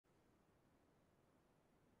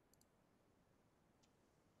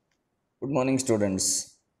Good morning,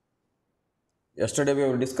 students. Yesterday we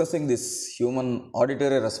were discussing this human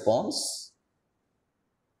auditory response,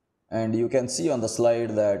 and you can see on the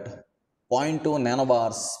slide that zero point 0.2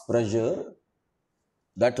 nanobars pressure,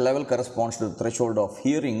 that level corresponds to the threshold of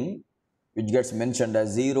hearing, which gets mentioned as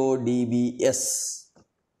 0 dBs.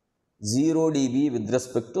 0 dB with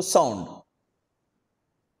respect to sound.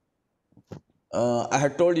 I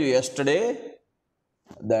had told you yesterday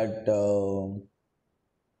that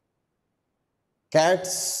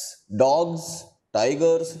cats, dogs,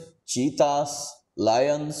 tigers, cheetahs,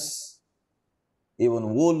 lions,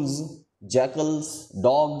 even wolves, jackals,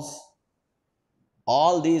 dogs,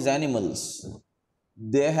 all these animals,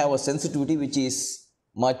 they have a sensitivity which is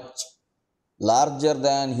much larger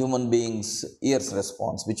than human beings' ears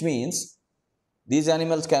response, which means these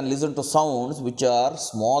animals can listen to sounds which are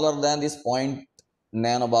smaller than this point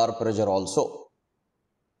nanobar pressure also.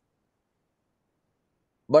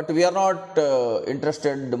 But we are not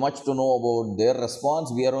interested much to know about their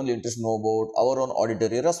response. We are only interested to know about our own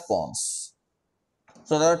auditory response.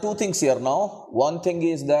 So there are two things here now. One thing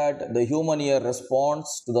is that the human ear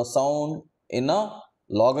responds to the sound in a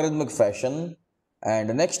logarithmic fashion,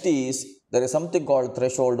 and next is there is something called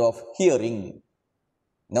threshold of hearing.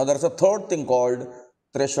 Now there is a third thing called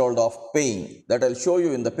threshold of pain that I'll show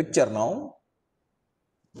you in the picture now.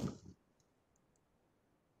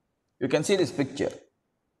 You can see this picture.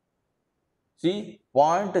 See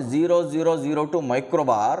 0.0002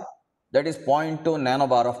 microbar, that is 0.2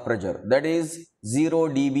 nanobar of pressure, that is 0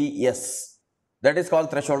 dBs. That is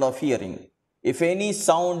called threshold of hearing. If any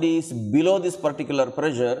sound is below this particular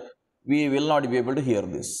pressure, we will not be able to hear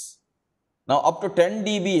this. Now up to 10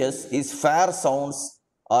 dBs is fair sounds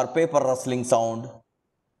or paper rustling sound,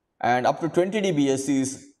 and up to 20 dBs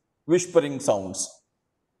is whispering sounds,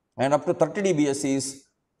 and up to 30 dBs is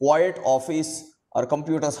quiet office or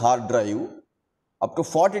computer's hard drive. Up to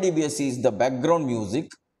 40 dBs is the background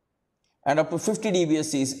music, and up to 50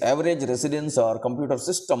 dBs is average residence or computer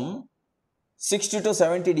system. 60 to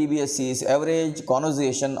 70 dBs is average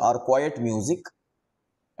conversation or quiet music,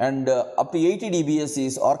 and up to 80 dBs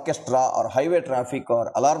is orchestra or highway traffic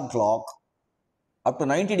or alarm clock. Up to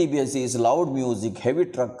 90 dBs is loud music, heavy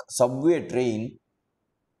truck, subway, train.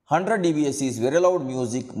 100 dBs is very loud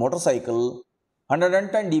music, motorcycle.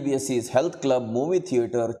 110 dBs is health club, movie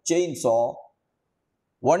theater, chainsaw.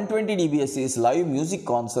 120 dBs is live music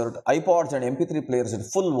concert, iPods and MP3 players at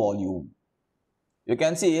full volume. You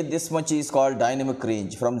can see this much is called dynamic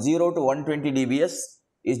range. From 0 to 120 dBs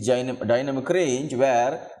is dynamic range,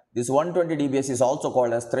 where this 120 dBs is also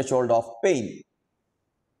called as threshold of pain.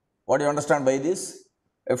 What do you understand by this?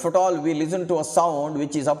 If at all we listen to a sound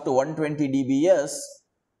which is up to 120 dBs,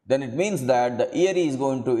 then it means that the ear is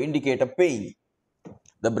going to indicate a pain.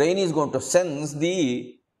 The brain is going to sense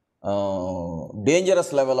the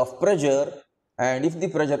dangerous level of pressure, and if the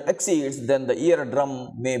pressure exceeds, then the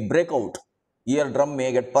eardrum may break out. Eardrum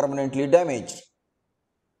may get permanently damaged.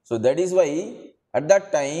 So that is why at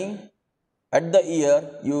that time, at the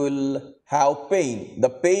ear, you will have pain. The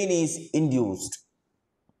pain is induced.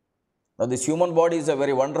 Now this human body is a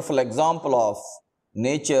very wonderful example of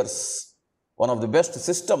nature's one of the best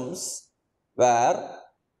systems, where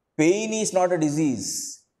pain is not a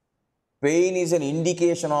disease. Pain is an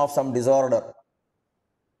indication of some disorder.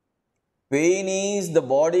 Pain is the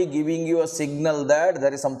body giving you a signal that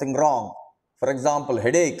there is something wrong. For example,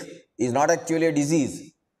 headache is not actually a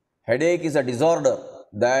disease. Headache is a disorder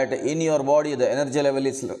that in your body the energy level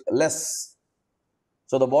is less.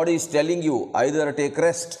 So the body is telling you either take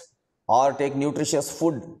rest or take nutritious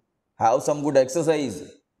food, have some good exercise,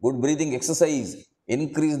 good breathing exercise,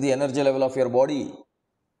 increase the energy level of your body.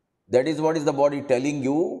 That is what is the body telling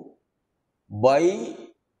you by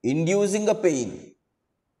inducing a pain.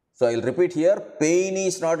 So I will repeat here, pain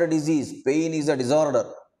is not a disease, pain is a disorder.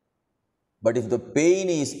 But if the pain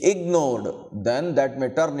is ignored, then that may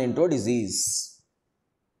turn into a disease.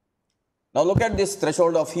 Now look at this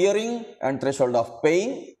threshold of hearing and threshold of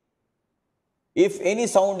pain. If any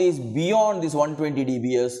sound is beyond this 120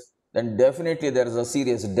 dBs, then definitely there is a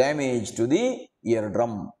serious damage to the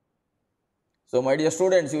eardrum. So my dear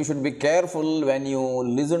students, you should be careful when you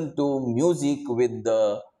listen to music with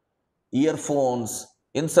the earphones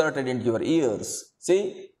inserted into your ears.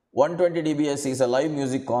 See, 120 dBs is a live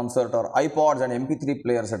music concert or iPods and MP3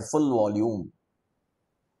 players at full volume.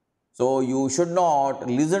 So you should not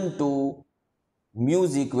listen to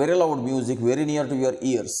music, very loud music, very near to your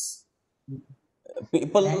ears.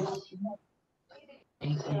 People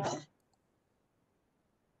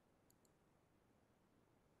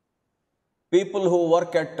people who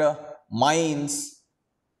work at mines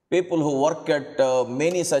people who work at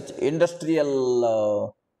many such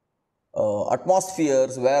industrial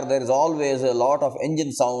atmospheres where there is always a lot of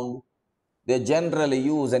engine sound, they generally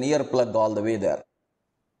use an earplug all the way there.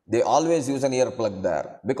 They always use an earplug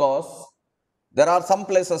there because there are some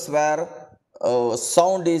places where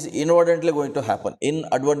sound is inadvertently going to happen,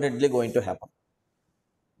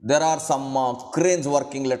 There are some cranes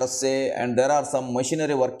working, let us say, and there are some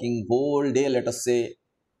machinery working whole day, let us say,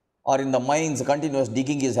 or in the mines, continuous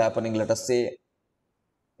digging is happening, let us say.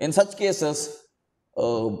 In such cases,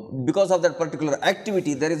 because of that particular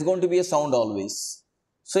activity, there is going to be a sound always.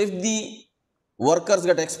 So if the workers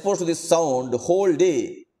get exposed to this sound the whole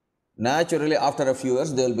day, naturally after a few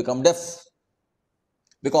years they will become deaf.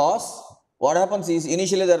 Because what happens is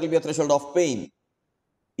initially there will be a threshold of pain.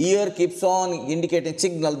 Ear keeps on indicating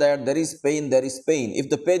signal that there is pain, there is pain. If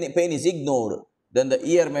the pain is ignored, then the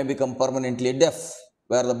ear may become permanently deaf,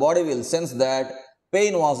 where the body will sense that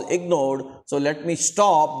pain was ignored, so let me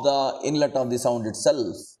stop the inlet of the sound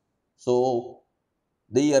itself. So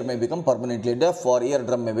the ear may become permanently deaf or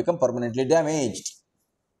eardrum may become permanently damaged.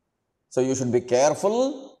 So you should be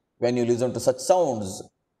careful when you listen to such sounds.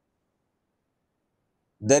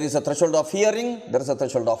 There is a threshold of hearing, there is a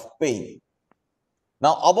threshold of pain.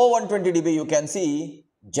 Now above 120 dB you can see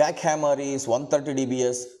jackhammer is 130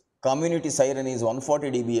 dBs, community siren is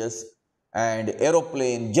 140 dBs, and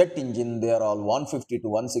aeroplane, jet engine, they are all 150 to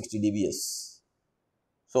 160 dBs.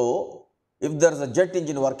 So if there is a jet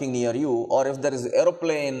engine working near you, or if there is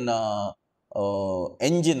aeroplane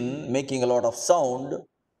engine making a lot of sound,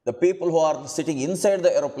 the people who are sitting inside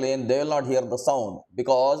the aeroplane, they will not hear the sound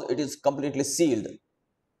because it is completely sealed.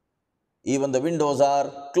 Even the windows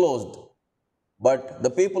are closed. But the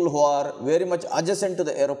people who are very much adjacent to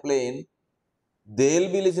the aeroplane, they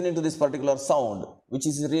will be listening to this particular sound, which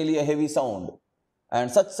is really a heavy sound. And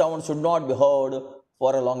such sound should not be heard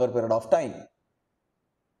for a longer period of time.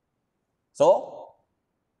 So,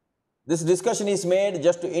 this discussion is made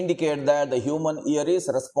just to indicate that the human ear is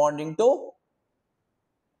responding to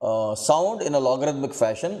sound in a logarithmic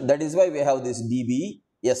fashion. That is why we have this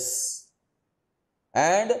dBs.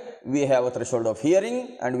 And we have a threshold of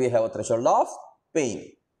hearing and we have a threshold of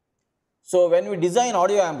pain. So when we design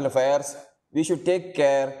audio amplifiers, we should take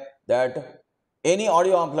care that any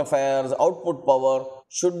audio amplifier's output power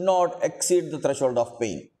should not exceed the threshold of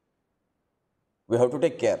pain. We have to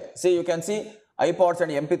take care. See, you can see iPods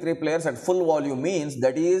and MP3 players at full volume means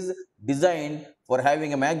that is designed for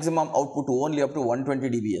having a maximum output only up to 120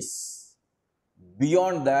 dBs.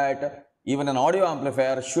 Beyond that, even an audio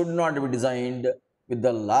amplifier should not be designed with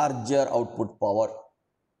the larger output power.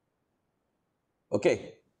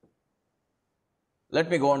 Okay. Let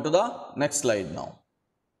me go on to the next slide now.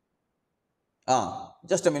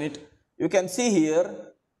 Just a minute. You can see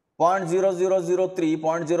here 0.0003,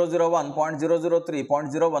 0.001, 0.003,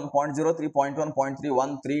 0.01, 0.03, 0.1, 0.3,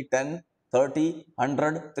 1, 3, 10, 30,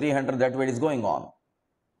 100, 300, that way it is going on.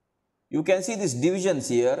 You can see these divisions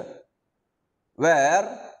here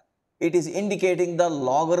where it is indicating the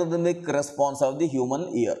logarithmic response of the human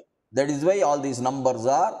ear. That is why all these numbers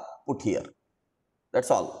are put here. That's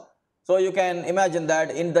all. So you can imagine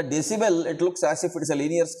that in the decibel, it looks as if it is a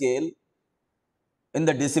linear scale in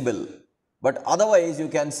the decibel. But otherwise, you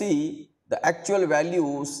can see the actual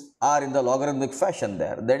values are in the logarithmic fashion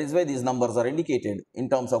there. That is why these numbers are indicated in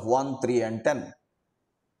terms of 1, 3 and 10,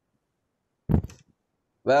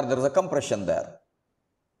 where there is a compression there.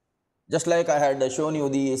 Just like I had shown you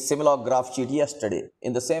the similar graph sheet yesterday,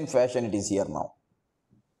 in the same fashion it is here now.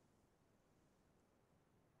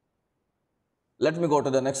 Let me go to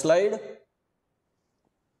the next slide.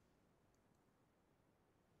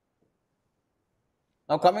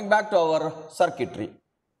 Now coming back to our circuitry,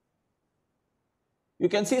 you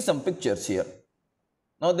can see some pictures here.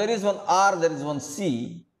 Now there is one R, there is one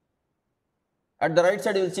C. At the right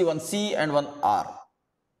side you will see one C and one R.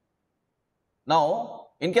 Now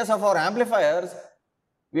in case of our amplifiers,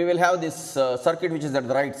 we will have this circuit which is at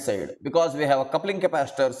the right side because we have a coupling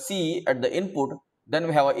capacitor C at the input. Then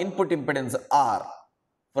we have an input impedance R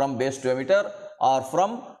from base to emitter or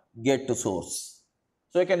from gate to source.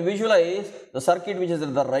 So you can visualize the circuit which is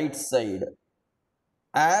at the right side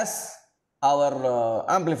as our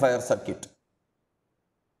amplifier circuit.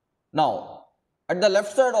 Now at the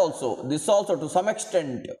left side also, this also to some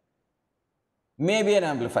extent may be an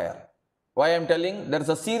amplifier. Why I am telling? There is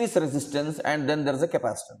a series resistance and then there is a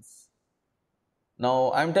capacitance. Now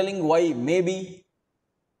I am telling why maybe.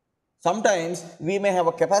 Sometimes we may have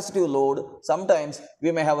a capacitive load, sometimes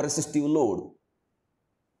we may have a resistive load.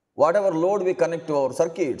 Whatever load we connect to our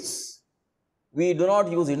circuits, we do not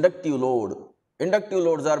use inductive load. Inductive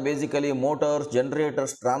loads are basically motors,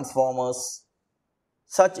 generators, transformers,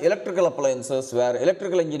 such electrical appliances where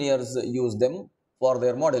electrical engineers use them for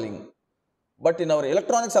their modeling. But in our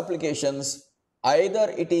electronics applications,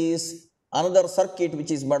 either it is another circuit which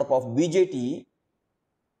is made up of BJT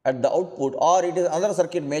at the output, or it is another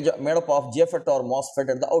circuit made up of JFET or MOSFET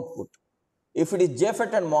at the output. If it is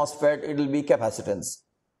JFET and MOSFET, it will be capacitance.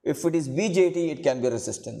 If it is BJT, it can be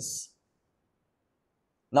resistance.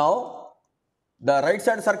 Now, the right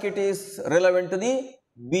side circuit is relevant to the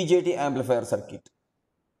BJT amplifier circuit.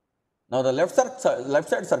 Now, the left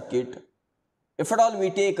side circuit, if at all we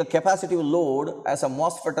take a capacitive load as a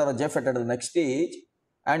MOSFET or a JFET at the next stage,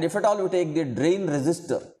 and if at all we take the drain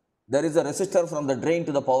resistor, there is a resistor from the drain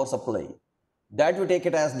to the power supply, that we take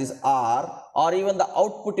it as this R, or even the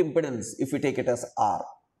output impedance if we take it as R,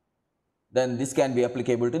 then this can be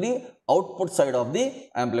applicable to the output side of the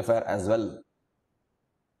amplifier as well.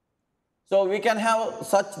 So, we can have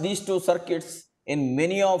these two circuits in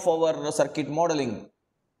many of our circuit modeling,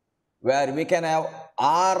 where we can have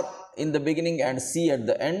R in the beginning and C at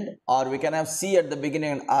the end, or we can have C at the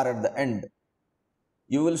beginning and R at the end.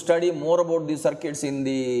 You will study more about these circuits in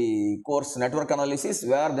the course network analysis,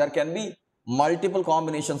 where there can be multiple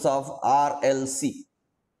combinations of R, L, C.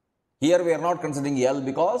 Here we are not considering L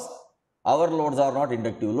because our loads are not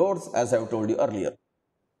inductive loads, as I have told you earlier.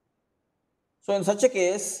 So, in such a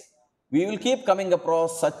case, we will keep coming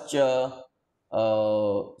across such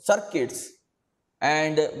circuits,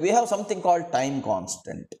 and we have something called time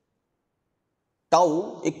constant.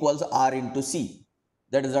 Tau equals R into C.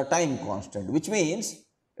 That is a time constant, which means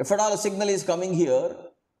if at all a signal is coming here,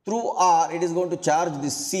 through R it is going to charge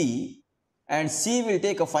this C, and C will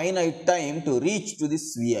take a finite time to reach to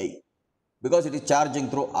this Vi, because it is charging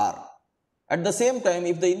through R. At the same time,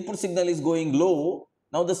 if the input signal is going low,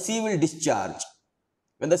 now the C will discharge.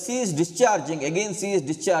 When the C is discharging, again C is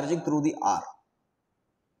discharging through the R.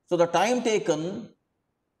 So, the time taken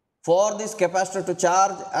for this capacitor to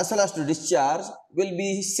charge as well as to discharge will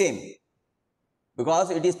be same,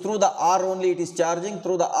 because it is through the R only it is charging,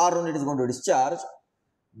 through the R only it is going to discharge.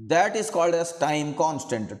 That is called as time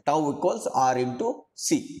constant. Tau equals R into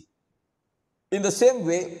C. In the same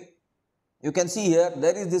way, you can see here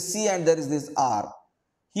there is this C and there is this R.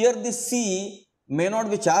 Here this C may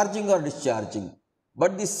not be charging or discharging,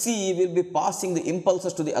 but this C will be passing the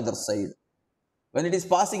impulses to the other side. When it is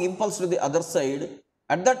passing impulse to the other side,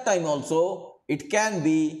 at that time also it can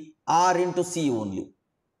be R into C only.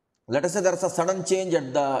 Let us say there is a sudden change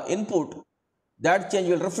at the input, that change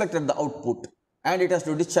will reflect at the output, and it has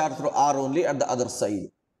to discharge through R only at the other side.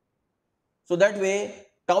 So, that way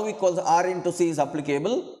tau equals R into C is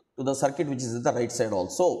applicable to the circuit which is at the right side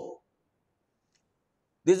also.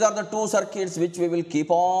 These are the two circuits which we will keep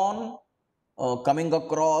on coming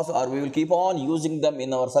across, or we will keep on using them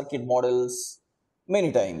in our circuit models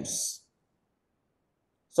many times.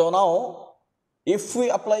 So, now if we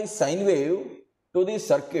apply sine wave to these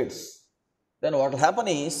circuits, then what will happen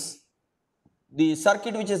is the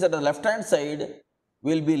circuit which is at the left hand side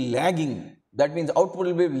will be lagging. That means output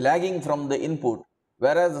will be lagging from the input,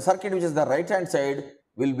 whereas the circuit which is the right hand side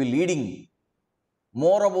will be leading.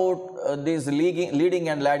 More about these leading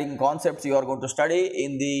and lagging concepts you are going to study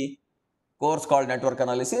in the course called network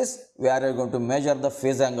analysis, where you are going to measure the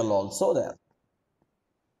phase angle also there.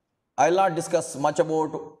 I will not discuss much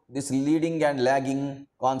about this leading and lagging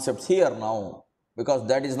concepts here now, because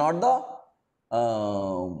that is not the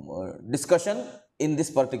discussion in this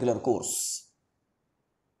particular course.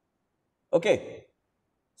 Okay.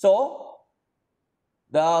 So,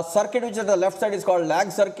 the circuit which is at the left side is called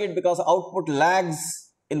lag circuit because output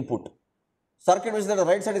lags input. Circuit which is at the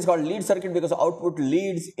right side is called lead circuit because output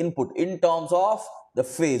leads input in terms of the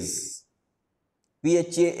phase,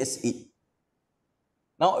 PHASE.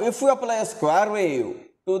 Now, if we apply a square wave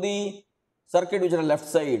to the circuit which is on the left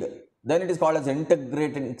side, then it is called as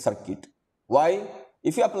integrating circuit. Why?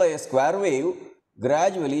 If you apply a square wave,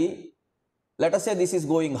 gradually, let us say this is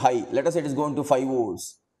going high, let us say it is going to 5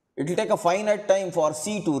 volts. It will take a finite time for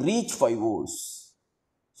C to reach 5 volts.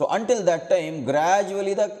 So, until that time,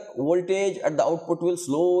 gradually the voltage at the output will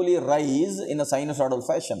slowly rise in a sinusoidal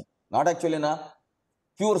fashion, not actually in a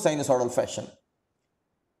pure sinusoidal fashion.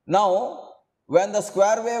 Now, when the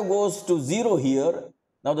square wave goes to 0 here,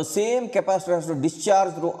 now the same capacitor has to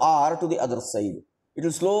discharge through R to the other side. It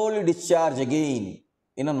will slowly discharge again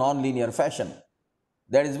in a non-linear fashion.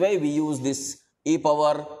 That is why we use this e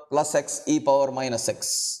power plus x, e power minus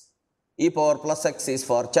x. E power plus x is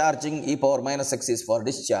for charging, e power minus x is for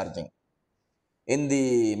discharging. In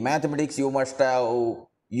the mathematics, you must have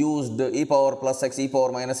used e power plus x, e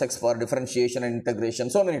power minus x for differentiation and integration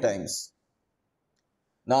so many times.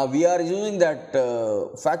 Now we are using that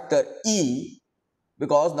factor E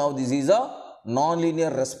because now this is a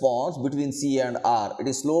non-linear response between C and R. It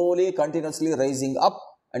is slowly continuously rising up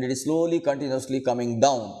and it is slowly continuously coming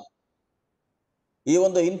down.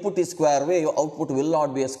 Even the input is square wave, output will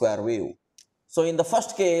not be a square wave. So in the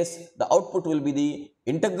first case, the output will be the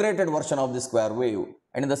integrated version of the square wave,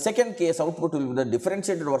 and in the second case, output will be the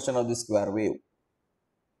differentiated version of the square wave.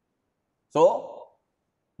 So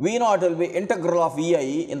V naught will be integral of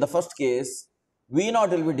Vi in the first case, V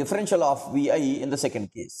naught will be differential of Vi in the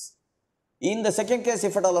second case. In the second case,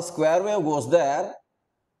 if at all a square wave goes there,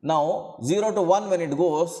 now 0 to 1 when it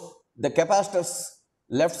goes, the capacitor's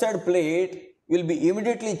left side plate will be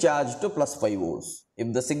immediately charged to plus 5 volts.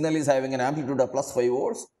 If the signal is having an amplitude of plus 5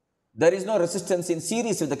 volts, there is no resistance in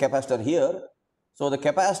series with the capacitor here. So the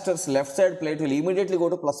capacitor's left side plate will immediately go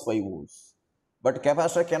to plus 5 volts. But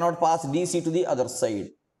capacitor cannot pass DC to the other side.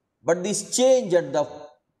 But this change at the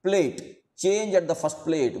plate, change at the first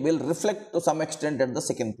plate will reflect to some extent at the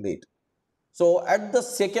second plate. So at the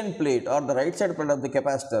second plate or the right side plate of the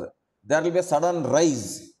capacitor, there will be a sudden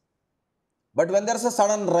rise. But when there is a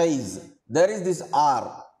sudden rise, there is this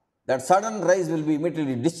R. That sudden rise will be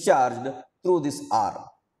immediately discharged through this R.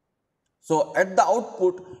 So at the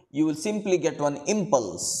output, you will simply get one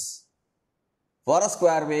impulse. For a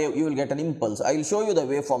square wave, you will get an impulse. I will show you the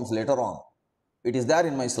waveforms later on. It is there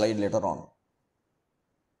in my slide later on.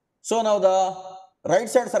 So now the right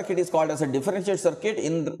side circuit is called as a differentiated circuit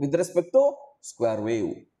with respect to square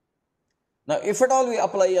wave. Now if at all we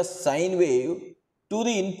apply a sine wave to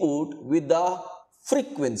the input with the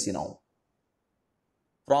frequency now,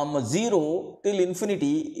 from 0 till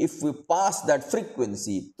infinity, if we pass that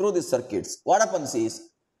frequency through the circuits, what happens is,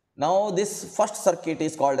 now this first circuit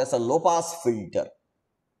is called as a low pass filter,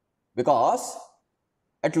 because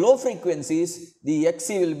at low frequencies the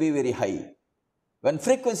Xc will be very high. When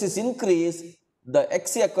frequencies increase, the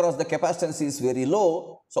Xc across the capacitance is very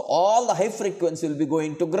low, so all the high frequency will be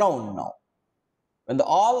going to ground now. When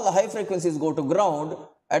all the high frequencies go to ground,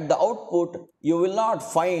 at the output you will not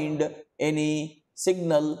find any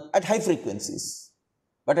signal at high frequencies.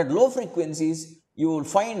 But at low frequencies, you will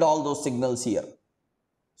find all those signals here.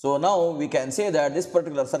 So now we can say that this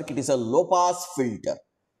particular circuit is a low pass filter.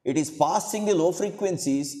 It is passing the low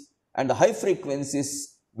frequencies and the high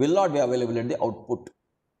frequencies will not be available at the output.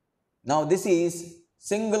 Now this is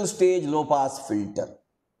single stage low pass filter.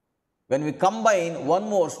 When we combine one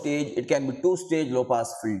more stage, it can be two stage low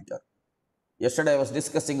pass filter. Yesterday I was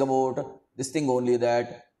discussing about this thing only,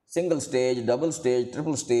 that single stage, double stage,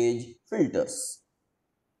 triple stage filters.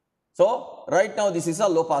 So right now this is a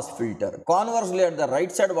low pass filter. Conversely, at the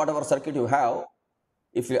right side, whatever circuit you have,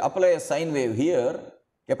 if you apply a sine wave here,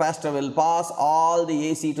 capacitor will pass all the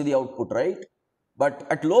AC to the output, right? But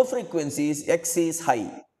at low frequencies, Xc is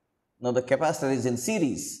high. Now the capacitor is in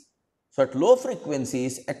series. So at low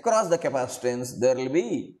frequencies, across the capacitance, there will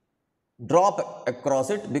be drop across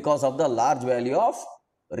it because of the large value of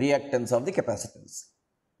reactance of the capacitance.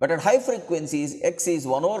 But at high frequencies, Xc is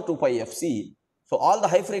 1 over 2 pi Fc. So all the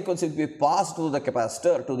high frequencies will be passed to the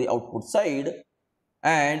capacitor to the output side,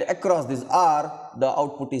 and across this R, the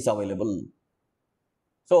output is available.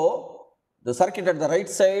 So the circuit at the right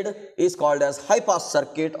side is called as high pass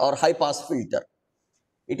circuit or high pass filter.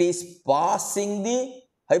 It is passing the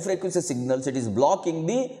high frequency signals, it is blocking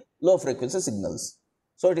the low frequency signals.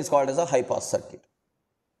 So it is called as a high pass circuit.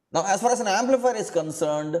 Now as far as an amplifier is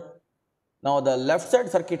concerned, now the left side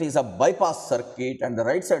circuit is a bypass circuit and the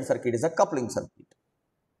right side circuit is a coupling circuit.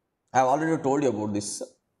 I have already told you about this.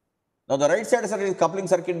 Now the right side circuit is coupling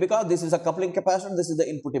circuit because this is a coupling capacitor, this is the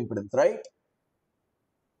input impedance, right?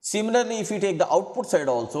 Similarly, if you take the output side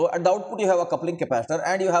also, at the output you have a coupling capacitor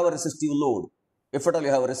and you have a resistive load. If at all you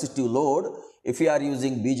have a resistive load, if you are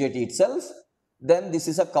using BJT itself, then this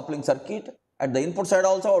is a coupling circuit at the input side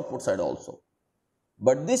also, output side also.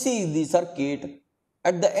 But this is the circuit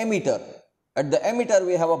at the emitter. At the emitter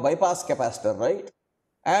we have a bypass capacitor, right?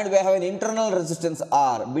 And we have an internal resistance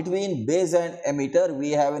R. Between base and emitter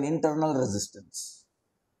we have an internal resistance.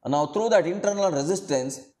 And now through that internal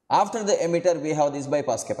resistance, after the emitter we have this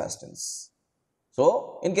bypass capacitance.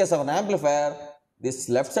 So in case of an amplifier, this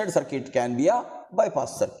left side circuit can be a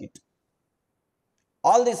bypass circuit.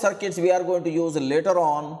 All these circuits we are going to use later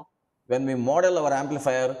on when we model our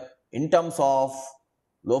amplifier in terms of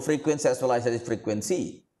low frequency as well as high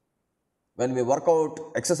frequency. When we work out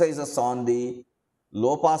exercises on the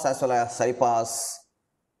low pass as well as high pass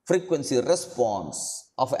frequency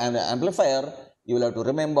response of an amplifier, you will have to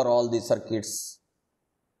remember all these circuits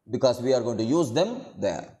because we are going to use them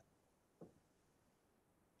there.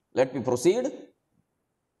 Let me proceed.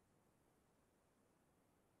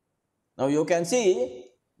 Now you can see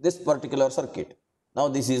this particular circuit. Now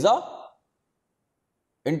this is a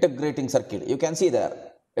integrating circuit. You can see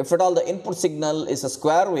there. If at all the input signal is a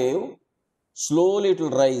square wave, slowly it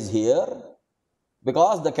will rise here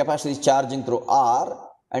because the capacitor is charging through R,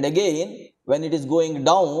 and again when it is going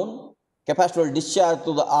down, capacitor will discharge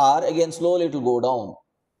through the R, again slowly it will go down.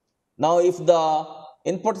 Now if the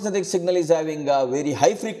input signal is having a very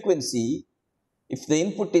high frequency, if the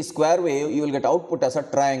input is square wave, you will get output as a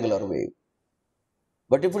triangular wave.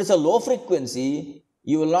 But if it is a low frequency,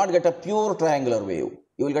 you will not get a pure triangular wave.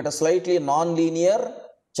 You will get a slightly non-linear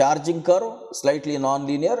charging curve, slightly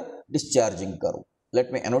non-linear discharging curve.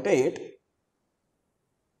 Let me annotate.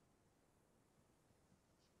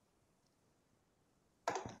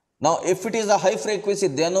 Now if it is a high frequency,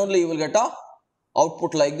 then only you will get a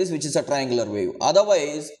output like this, which is a triangular wave.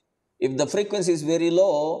 Otherwise, if the frequency is very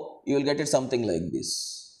low, you will get it something like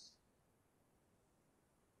this.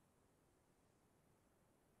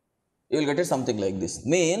 You will get it something like this.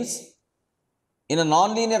 Means, in a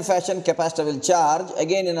non-linear fashion, capacitor will charge.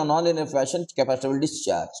 Again, in a non-linear fashion, capacitor will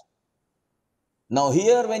discharge. Now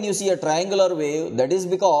here, when you see a triangular wave, that is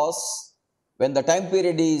because when the time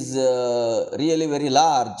period is really very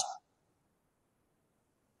large,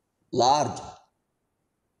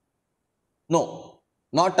 no,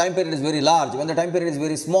 not time period is very large. When the time period is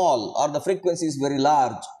very small or the frequency is very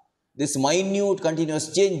large, this minute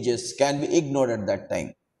continuous changes can be ignored at that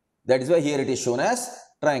time. That is why here it is shown as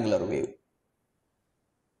triangular wave.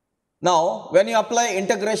 Now, when you apply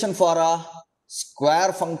integration for a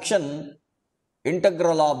square function,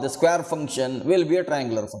 integral of the square function will be a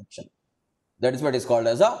triangular function. That is what is called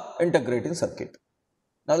as a integrating circuit.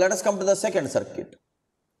 Now, let us come to the second circuit.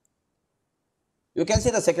 You can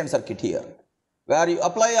see the second circuit here, where you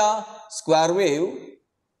apply a square wave.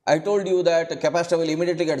 I told you that the capacitor will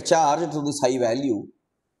immediately get charged to this high value,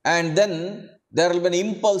 and then there will be an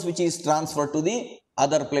impulse which is transferred to the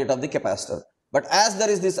other plate of the capacitor. But as there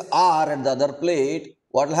is this R at the other plate,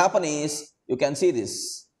 what will happen is, you can see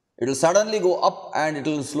this, it will suddenly go up and it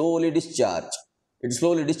will slowly discharge. It will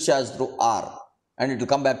slowly discharge through R and it will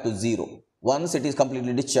come back to 0 once it is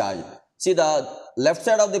completely discharged. See, the left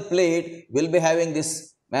side of the plate will be having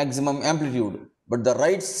this maximum amplitude, but the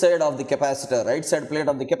right side of the capacitor, right side plate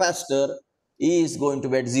of the capacitor is going to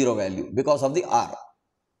be at 0 value because of the R.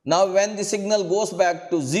 Now when the signal goes back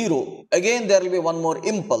to 0, again there will be one more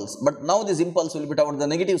impulse, but now this impulse will be toward the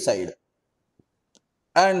negative side,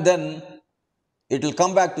 and then it will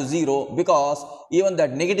come back to 0 because even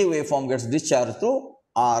that negative waveform gets discharged through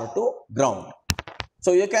R to ground.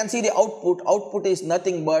 So you can see the output is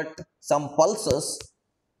nothing but some pulses,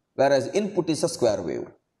 whereas input is a square wave.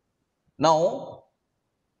 Now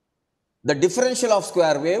the differential of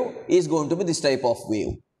square wave is going to be this type of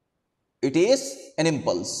wave. It is an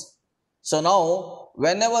impulse. So now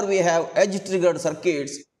whenever we have edge triggered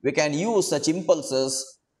circuits, we can use such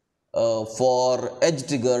impulses for edge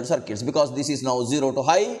triggered circuits, because this is now 0 to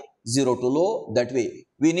high, 0 to low. That way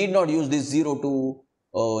we need not use this 0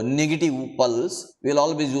 to negative pulse. We will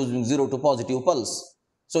always use 0 to positive pulse.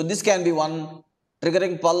 So this can be one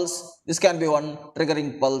triggering pulse, this can be one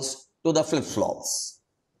triggering pulse to the flip-flops.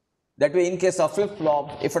 That way, in case of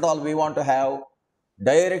flip-flop, if at all we want to have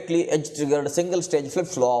directly edge triggered single stage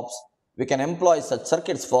flip-flops, we can employ such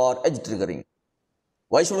circuits for edge triggering.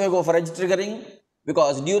 Why should we go for edge triggering?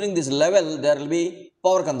 Because during this level there will be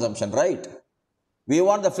power consumption, right? We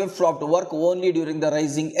want the flip-flop to work only during the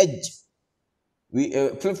rising edge.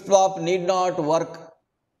 Flip-flop need not work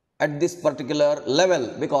at this particular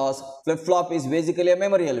level, because flip-flop is basically a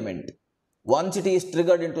memory element. Once it is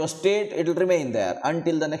triggered into a state, it will remain there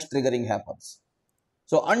until the next triggering happens.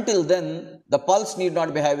 So until then, the pulse need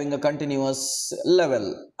not be having a continuous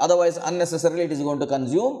level. Otherwise, unnecessarily it is going to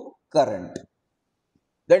consume current.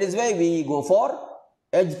 That is why we go for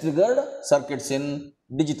edge-triggered circuits in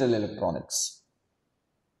digital electronics.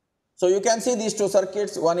 So you can see these two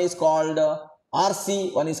circuits. One is called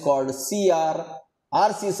RC, one is called CR.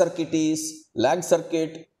 RC circuit is lag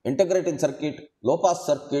circuit, integrating circuit, low-pass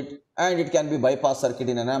circuit, and it can be bypass circuit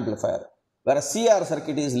in an amplifier. Whereas CR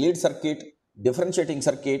circuit is lead circuit, differentiating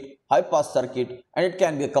circuit, high pass circuit, and it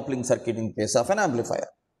can be a coupling circuit in case of an amplifier.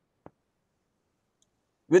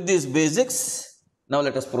 With these basics, now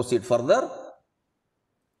let us proceed further.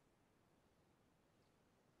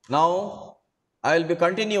 Now I will be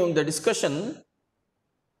continuing the discussion.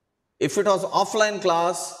 If it was offline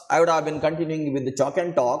class, I would have been continuing with the chalk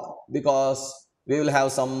and talk, because we will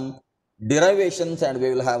have some derivations and we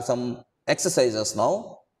will have some exercises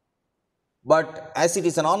now. But as it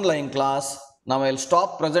is an online class, now I will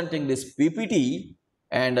stop presenting this PPT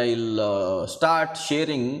and I will start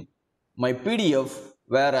sharing my PDF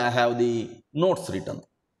where I have the notes written.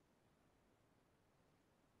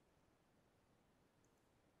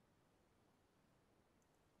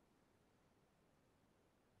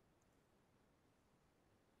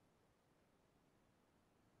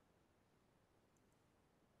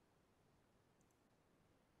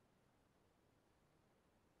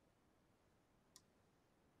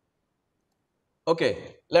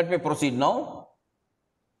 Okay, let me proceed now.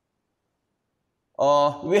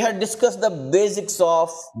 We had discussed the basics of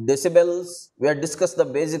decibels. We had discussed the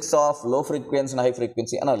basics of low frequency and high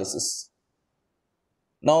frequency analysis.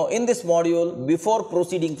 Now, in this module, before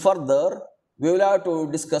proceeding further, we will have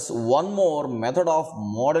to discuss one more method of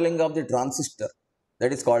modeling of the transistor,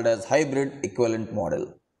 that is called as hybrid equivalent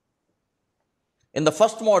model. In the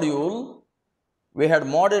first module, we had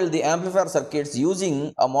modeled the amplifier circuits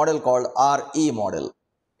using a model called RE model.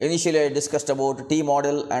 Initially, I discussed about T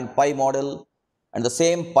model and pi model, and the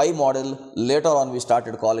same pi model later on we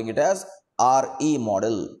started calling it as RE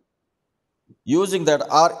model. Using that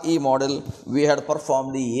RE model, we had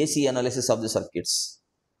performed the AC analysis of the circuits.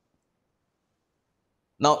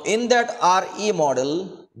 Now, in that RE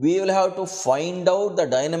model, we will have to find out the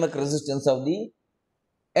dynamic resistance of the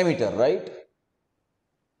emitter, right?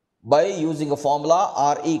 By using a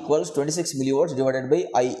formula RE equals 26 millivolts divided by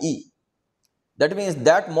IE. That means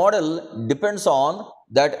that model depends on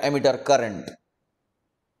that emitter current.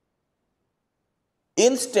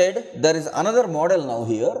 Instead, there is another model now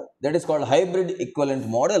here that is called hybrid equivalent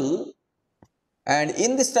model. And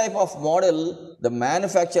in this type of model, the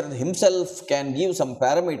manufacturer himself can give some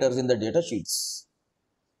parameters in the data sheets.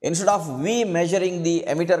 Instead of we measuring the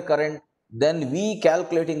emitter current, then we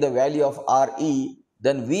calculating the value of RE,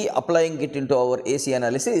 then we applying it into our AC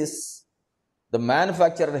analysis, the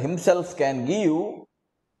manufacturer himself can give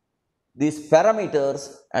these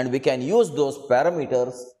parameters and we can use those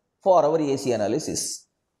parameters for our AC analysis,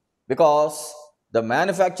 because the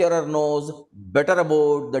manufacturer knows better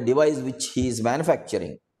about the device which he is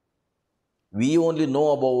manufacturing. We only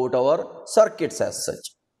know about our circuits as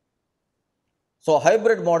such. So,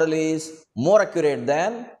 hybrid model is more accurate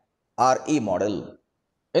than RE model.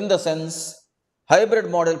 In the sense,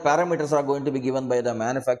 hybrid model parameters are going to be given by the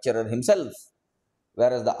manufacturer himself,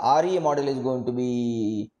 whereas the RE model is going to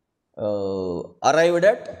be arrived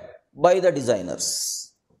at by the designers.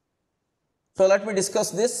 So, let me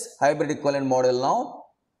discuss this hybrid equivalent model now.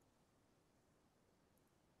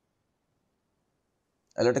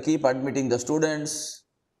 Let us keep admitting the students.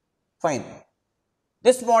 Fine.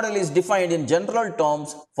 This model is defined in general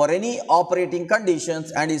terms for any operating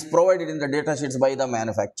conditions and is provided in the datasheets by the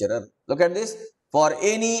manufacturer. Look at this, for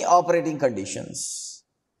any operating conditions.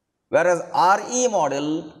 Whereas RE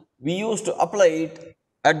model, we used to apply it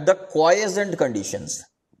at the quiescent conditions.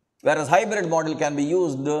 Whereas hybrid model can be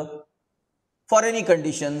used for any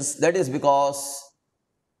conditions, that is because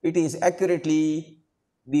it is accurately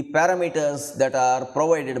the parameters that are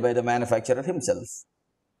provided by the manufacturer himself.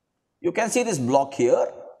 You can see this block here,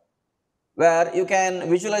 where you can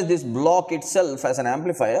visualize this block itself as an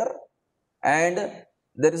amplifier, and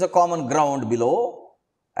there is a common ground below,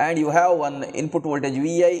 and you have one input voltage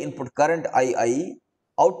Vi, input current II,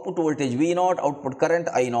 output voltage V0, output current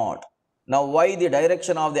I0. Now, why the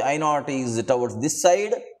direction of the I0 is towards this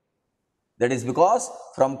side? That is because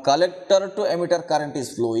from collector to emitter current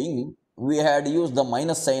is flowing. We had used the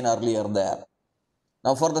minus sign earlier there.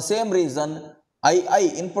 Now, for the same reason, II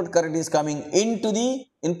input current is coming into the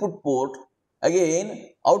input port. Again,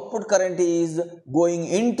 output current is going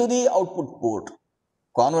into the output port.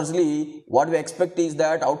 Conversely, what we expect is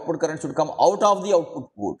that output current should come out of the output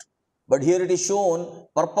port. But here it is shown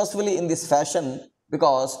purposefully in this fashion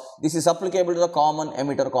because this is applicable to the common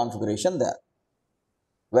emitter configuration there,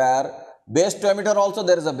 where base to emitter also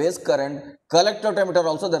there is a base current, collector to emitter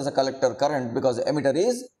also there is a collector current, because emitter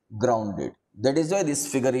is grounded. That is why this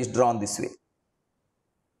figure is drawn this way.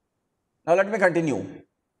 Now, let me continue.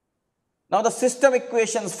 Now, the system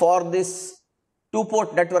equations for this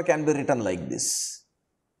two-port network can be written like this.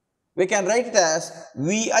 We can write it as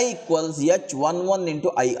Vi equals H11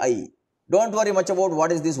 into II. Don't worry much about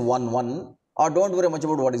what is this 11, or don't worry much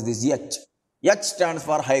about what is this H. H stands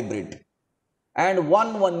for hybrid. And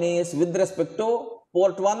 1 is with respect to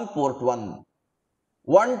port 1, port 1.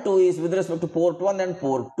 1, 2 is with respect to port 1 and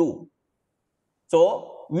port 2.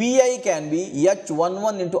 So, Vi can be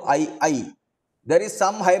H11 into II. There is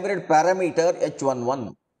some hybrid parameter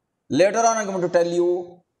H11. Later on, I am going to tell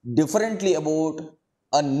you differently about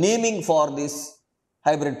a naming for these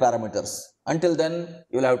hybrid parameters. Until then,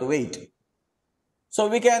 you will have to wait. So,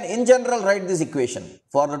 we can in general write this equation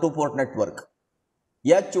for the two-port network.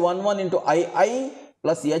 H11 into II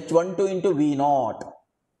plus H12 into V naught.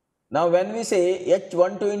 Now when we say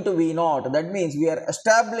H12 into V naught, that means we are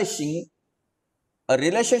establishing a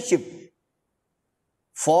relationship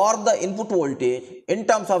for the input voltage in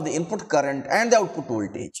terms of the input current and the output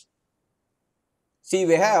voltage. See,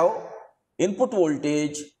 we have input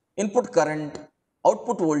voltage, input current,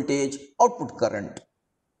 output voltage, output current.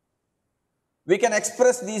 We can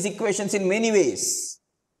express these equations in many ways.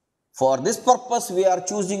 For this purpose, we are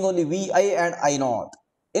choosing only Vi and I naught.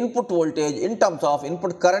 Input voltage in terms of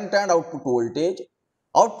input current and output voltage,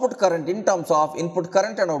 output current in terms of input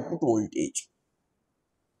current and output voltage.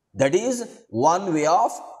 That is one way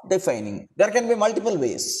of defining. There can be multiple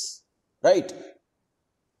ways, right?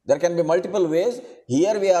 There can be multiple ways.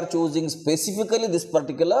 Here we are choosing specifically this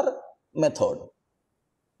particular method.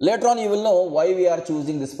 Later on you will know why we are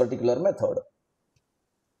choosing this particular method.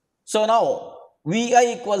 So now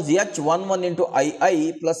Vi equals H11 into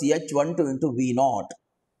II plus H12 into V naught.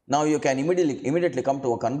 Now you can immediately come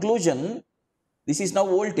to a conclusion. This is now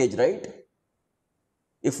voltage, right?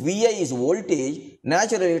 If Vi is voltage,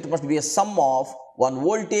 naturally it must be a sum of one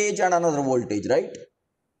voltage and another voltage, right?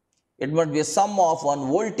 It must be a sum of one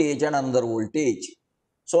voltage and another voltage.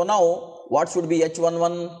 So now what should be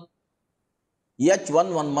H11?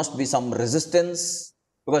 H11 must be some resistance,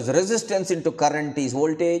 because resistance into current is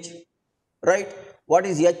voltage, right? What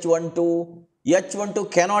is H12?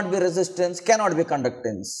 H12 cannot be resistance, cannot be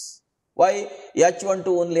conductance. Why? H12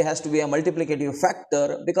 only has to be a multiplicative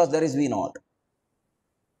factor because there is V naught.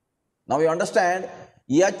 Now you understand,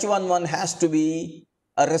 H11 has to be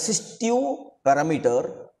a resistive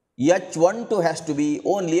parameter, H12 has to be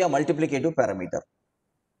only a multiplicative parameter,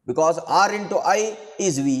 because R into I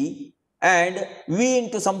is V and V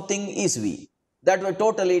into something is V. That way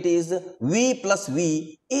totally it is V plus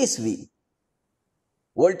V is V.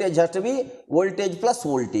 Voltage has to be voltage plus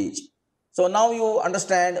voltage. So now you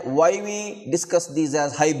understand why we discuss these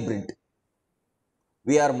as hybrid.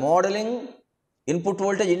 We are modeling input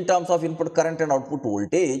voltage in terms of input current and output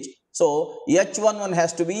voltage. So H11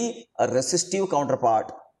 has to be a resistive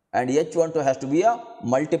counterpart and H12 has to be a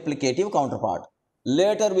multiplicative counterpart.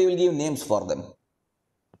 Later we will give names for them.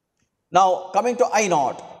 Now coming to I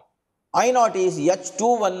naught. I naught is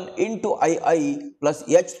H21 into II plus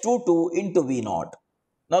H22 into V naught.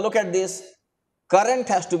 Now look at this. Current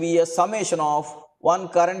has to be a summation of one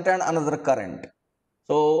current and another current.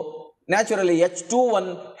 So naturally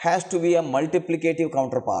H21 has to be a multiplicative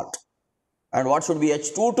counterpart. And what should be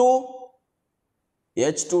H22?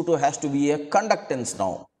 H22 has to be a conductance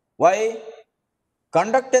now. Why?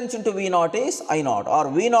 Conductance into V naught is I naught,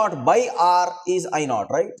 or V naught by R is I naught,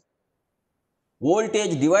 right?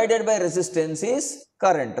 Voltage divided by resistance is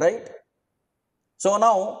current, right? So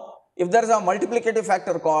now if there is a multiplicative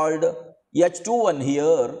factor called H21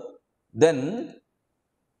 here, then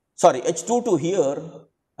H22 here,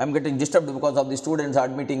 I am getting disturbed because of the students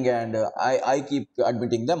admitting and I keep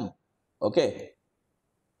admitting them. Okay.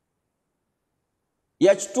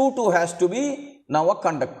 H22 has to be now a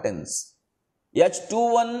conductance.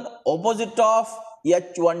 H21 opposite of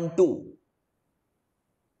H12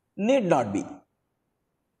 need not be.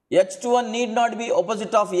 H21 need not be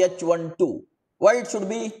opposite of H12. Why it should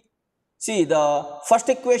be? See, the first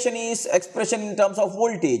equation is expression in terms of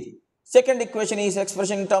voltage. Second equation is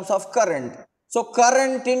expression in terms of current. So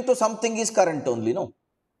current into something is current only, no?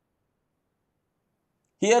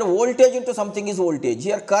 Here voltage into something is voltage.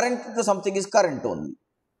 Here current into something is current only.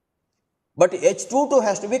 But H22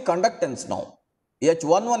 has to be conductance now.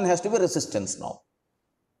 H11 has to be resistance now.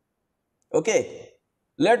 Okay.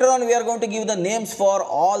 Later on we are going to give the names for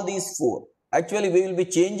all these four. Actually we will be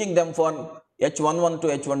changing them from H11 to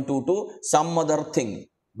H12 to some other thing,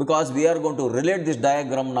 because we are going to relate this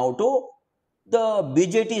diagram now to the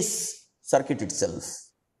BJT circuit itself.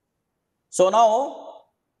 So now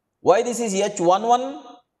why this is H11?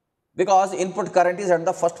 Because input current is at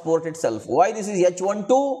the first port itself. Why this is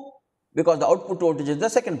H12? Because the output voltage is the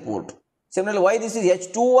second port. Similarly, why this is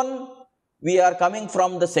H21? We are coming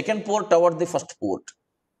from the second port toward the first port,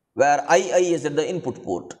 where II is at the input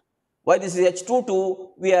port. Why this is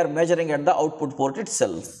H22? We are measuring at the output port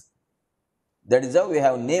itself. That is how we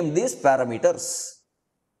have named these parameters.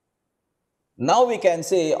 Now we can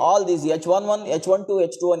say all these H11, H12,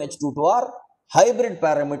 H21, H22 are hybrid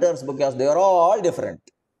parameters because they are all different.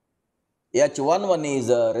 H11 is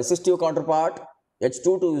a resistive counterpart,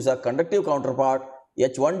 H22 is a conductive counterpart,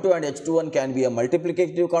 H12 and H21 can be a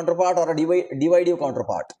multiplicative counterpart or a dividive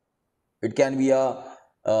counterpart. It can be a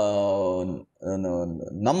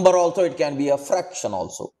number also, it can be a fraction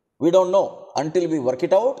also. We don't know. Until we work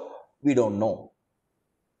it out, we don't know.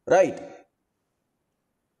 Right?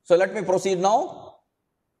 So let me proceed now.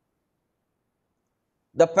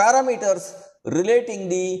 The parameters relating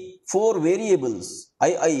the four variables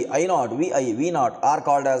I0, Vi, V0 are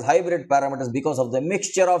called as hybrid parameters because of the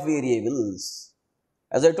mixture of variables.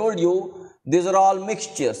 As I told you, these are all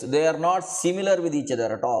mixtures. They are not similar with each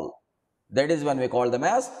other at all. That is when we call them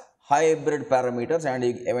as hybrid parameters, and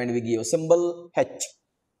when we give a symbol H.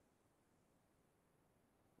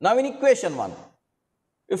 Now in equation 1,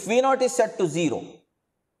 if V0 is set to 0,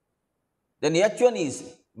 then H1 is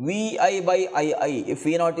Vi by Ii if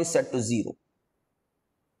V0 is set to 0.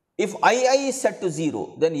 If Ii is set to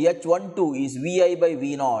 0, then H12 is Vi by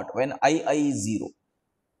V0 when Ii is 0.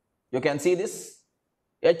 You can see this.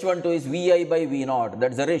 H12 is Vi by V0,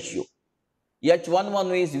 that is the ratio.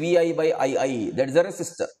 H11 is Vi by Ii, that is the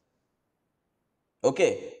resistor.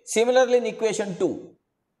 Okay. Similarly, in equation 2,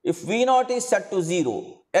 if V0 is set to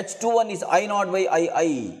 0, H21 is I0 by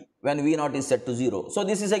Ii when V0 is set to 0. So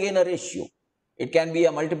this is again a ratio. It can be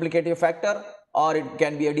a multiplicative factor or it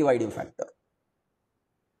can be a dividing factor.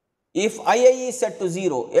 If Ii is set to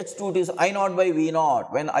 0, H22 is I0 by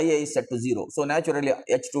V0 when Ii is set to 0. So naturally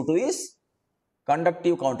H22 is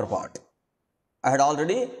conductive counterpart. I had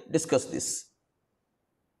already discussed this.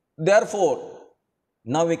 Therefore,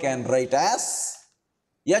 now we can write as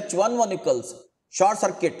H11 equals short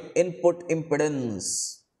circuit input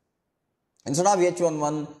impedance. Instead of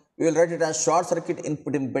H11, we will write it as short circuit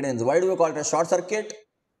input impedance. Why do we call it a short circuit?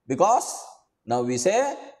 Because now we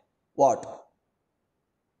say what?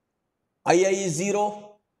 Ii is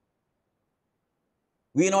 0,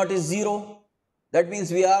 V0 is 0. That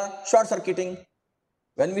means we are short circuiting.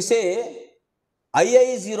 When we say Ii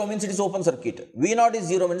is 0 means it is open circuit. V0 is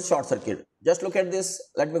 0 means short circuit. Just look at this.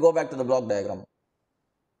 Let me go back to the block diagram.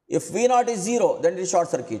 If V0 is 0, then it is short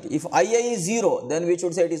circuit. If Ii is 0, then we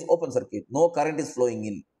should say it is open circuit. No current is flowing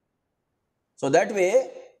in. So that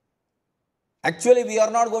way, actually we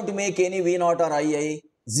are not going to make any V0 or Ii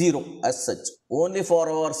 0 as such. Only for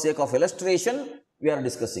our sake of illustration, we are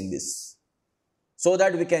discussing this. So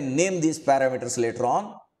that we can name these parameters later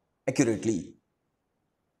on accurately.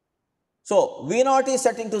 So V0 is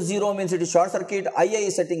setting to 0 means it is short circuit. Ii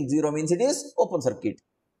is setting 0 means it is open circuit.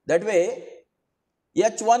 That way,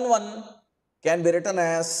 H11 can be written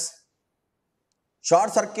as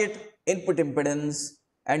short circuit input impedance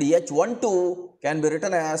and H12 can be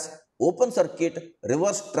written as open circuit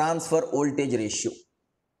reverse transfer voltage ratio.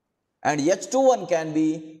 And H21 can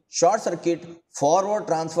be short circuit forward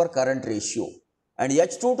transfer current ratio. And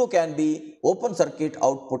H22 can be open circuit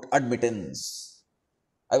output admittance.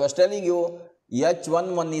 I was telling you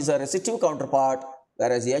H11 is a resistive counterpart,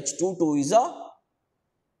 whereas H22 is a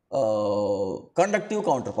conductive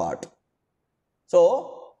counterpart.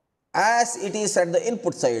 So, as it is at the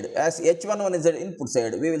input side, as H11 is at the input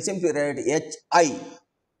side, we will simply write Hi.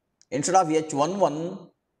 Instead of H11,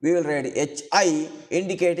 we will write Hi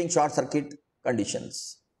indicating short circuit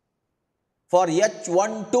conditions. For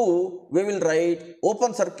H12, we will write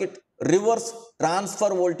open circuit reverse transfer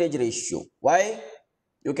voltage ratio. Why?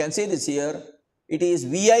 You can see this here. It is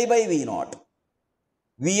Vi by V0.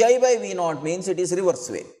 Vi by V0 means it is reverse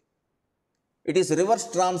way. It is reverse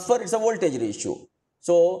transfer, it's a voltage ratio.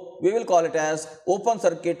 So, we will call it as open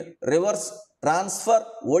circuit reverse transfer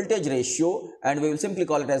voltage ratio and we will simply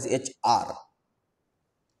call it as HR.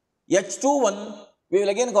 H21, we will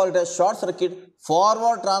again call it as short circuit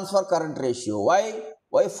forward transfer current ratio. Why?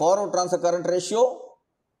 Why forward transfer current ratio?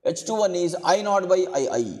 H21 is I0 by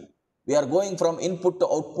II. We are going from input to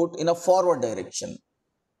output in a forward direction.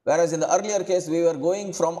 Whereas in the earlier case, we were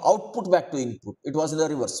going from output back to input. It was in the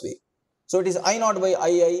reverse way. So, it is I0 by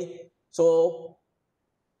II. So,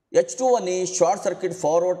 H21 is short circuit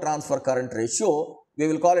forward transfer current ratio. We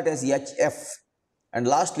will call it as HF. And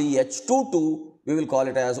lastly, H22, we will call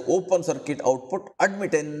it as open circuit output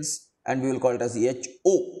admittance and we will call it as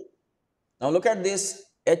HO. Now, look at this.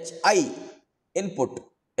 HI input,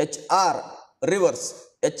 HR reverse,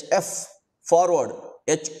 HF forward,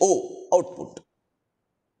 HO output.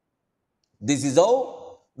 This is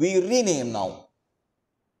how we rename now.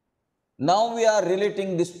 Now we are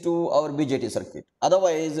relating this to our BJT circuit.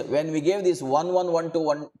 Otherwise, when we gave this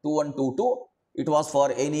 11122122, it was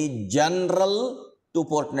for any general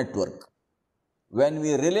two-port network. When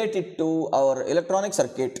we relate it to our electronic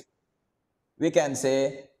circuit, we can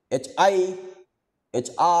say HI,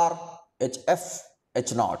 HR, HF,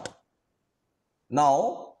 H0.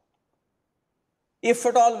 Now, if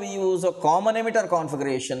at all we use a common emitter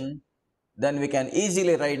configuration, then we can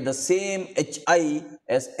easily write the same HI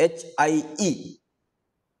as HIE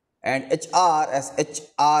and HR as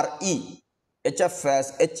HRE, HF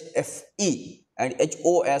as HFE and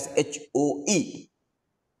HO as HOE.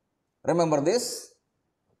 Remember this?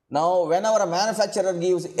 Now, whenever a manufacturer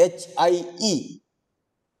gives HIE,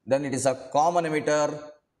 then it is a common emitter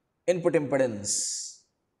input impedance.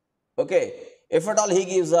 Okay, if at all he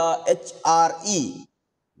gives a HRE,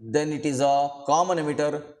 then it is a common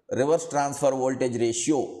emitter reverse transfer voltage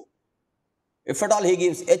ratio. If at all he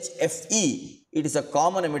gives HFE, it is a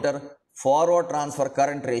common emitter forward transfer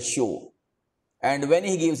current ratio. And when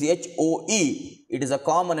he gives HOE, it is a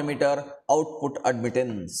common emitter output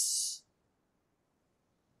admittance.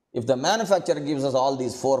 If the manufacturer gives us all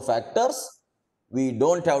these four factors, we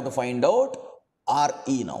don't have to find out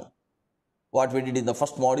RE now. What we did in the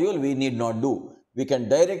first module, we need not do. We can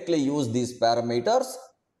directly use these parameters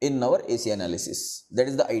in our AC analysis. That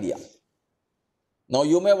is the idea. Now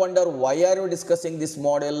you may wonder, why are you discussing this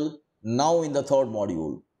model now in the third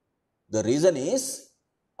module? The reason is,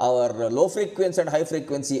 our low frequency and high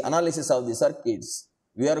frequency analysis of the circuits,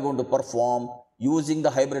 we are going to perform using the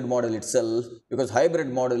hybrid model itself, because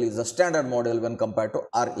hybrid model is a standard model when compared to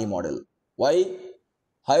RE model. Why?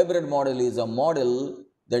 Hybrid model is a model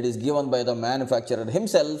that is given by the manufacturer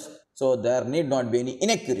himself, so there need not be any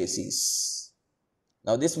inaccuracies.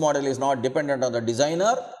 Now this model is not dependent on the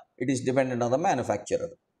designer, it is dependent on the manufacturer.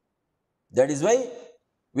 That is why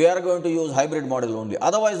we are going to use hybrid model only.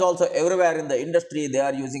 Otherwise also everywhere in the industry they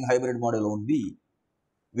are using hybrid model only.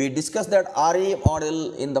 We discussed that RE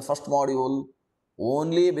model in the first module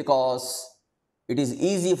only because it is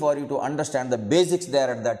easy for you to understand the basics there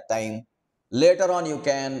at that time. Later on you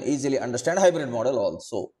can easily understand hybrid model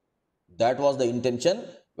also. That was the intention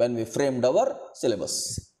when we framed our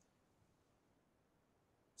syllabus.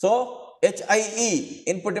 So HIE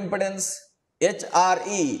input impedance,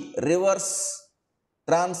 HRE reverse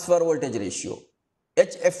transfer voltage ratio,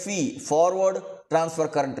 HFE forward transfer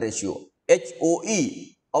current ratio, HOE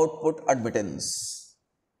output admittance.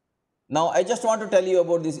 Now I just want to tell you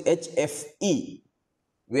about this HFE.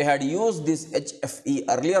 We had used this HFE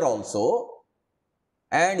earlier also,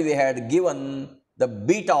 and we had given the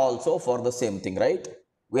beta also for the same thing, right?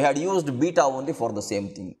 We had used beta only for the same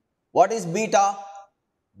thing. What is beta?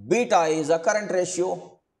 Beta is a current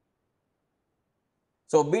ratio.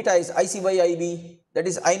 So beta is IC by IB, that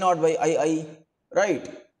is I naught by II, right?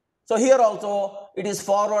 So here also it is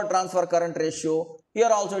forward transfer current ratio. Here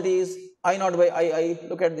also it is I naught by II.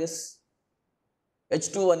 Look at this.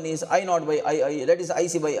 H21 is I naught by II, that is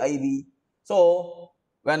IC by IB. So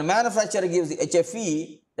when manufacturer gives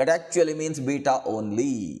HFE, that actually means beta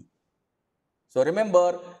only. So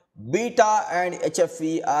remember, beta and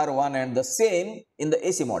HFE are one and the same in the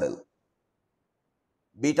AC model.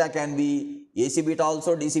 Beta can be AC beta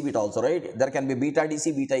also, DC beta also, right? There can be beta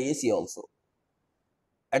DC, beta AC also.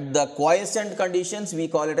 At the quiescent conditions, we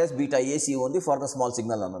call it as beta AC only for the small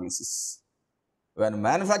signal analysis. When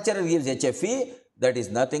manufacturer gives HFE, that is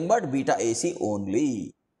nothing but beta AC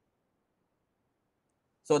only.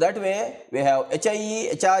 So that way, we have HIE,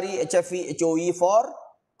 HRE, HFE, HOE for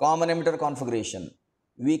common emitter configuration.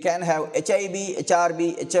 We can have HIB,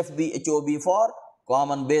 HRB, HFB, HOB for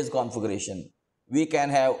common base configuration. We can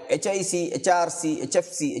have HIC, HRC,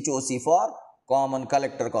 HFC, HOC for common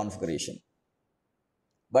collector configuration.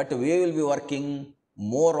 But we will be working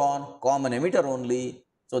more on common emitter only.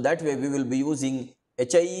 So that way we will be using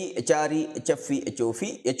HIE, HRE,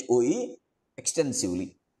 HFE, HOE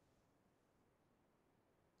extensively.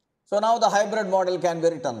 So now the hybrid model can be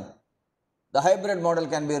written. The hybrid model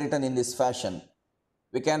can be written in this fashion.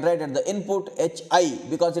 We can write at the input HI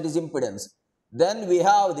because it is impedance. Then we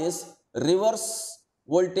have this reverse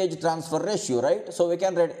voltage transfer ratio, right? So we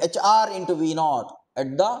can write HR into V0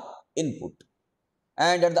 at the input.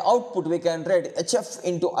 And at the output we can write HF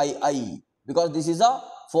into II because this is a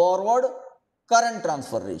forward current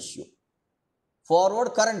transfer ratio.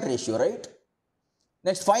 Forward current ratio, right?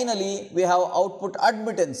 Next, finally, we have output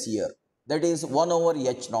admittance here, that is 1 over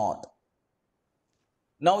H0.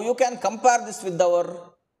 Now, you can compare this with our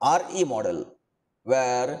RE model,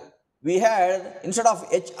 where we had, instead of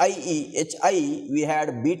HIE, we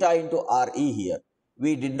had beta into RE here.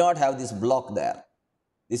 We did not have this block there.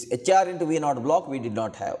 This HR into V0 block, we did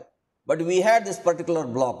not have. But we had this particular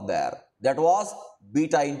block there, that was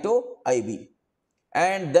beta into IB.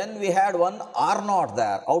 And then we had one R0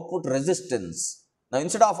 there, output resistance. Now,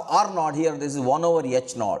 instead of R0 here, this is 1 over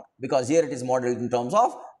H0 because here it is modeled in terms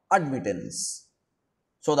of admittance.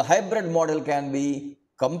 So, the hybrid model can be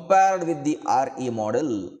compared with the RE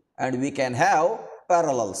model and we can have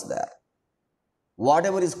parallels there.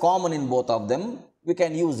 Whatever is common in both of them, we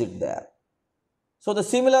can use it there. So, the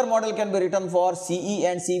similar model can be written for CE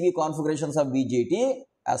and CV configurations of BJT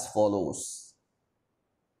as follows.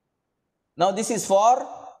 Now, this is for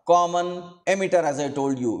common emitter as I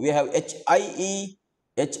told you. We have HIE,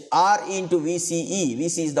 HR into VCE,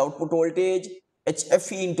 VC is the output voltage,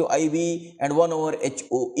 HFE into IB and 1 over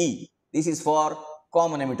HOE. This is for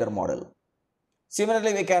common emitter model.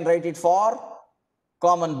 Similarly, we can write it for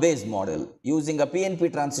common base model. Using a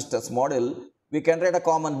PNP transistors model, we can write a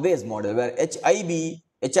common base model where HIB,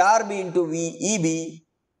 HRB into VEB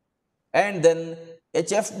and then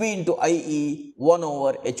HFB into IE 1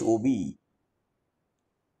 over HOB.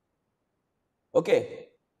 Okay.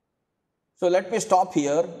 So let me stop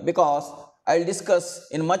here because I'll discuss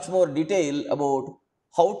in much more detail about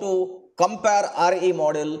how to compare RE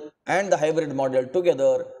model and the hybrid model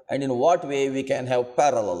together and in what way we can have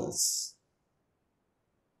parallels.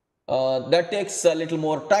 That takes a little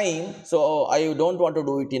more time, so I don't want to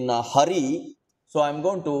do it in a hurry. So I'm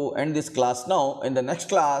going to end this class now. In the next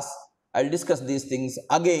class, I'll discuss these things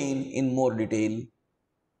again in more detail.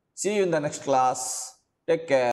 See you in the next class. Take care.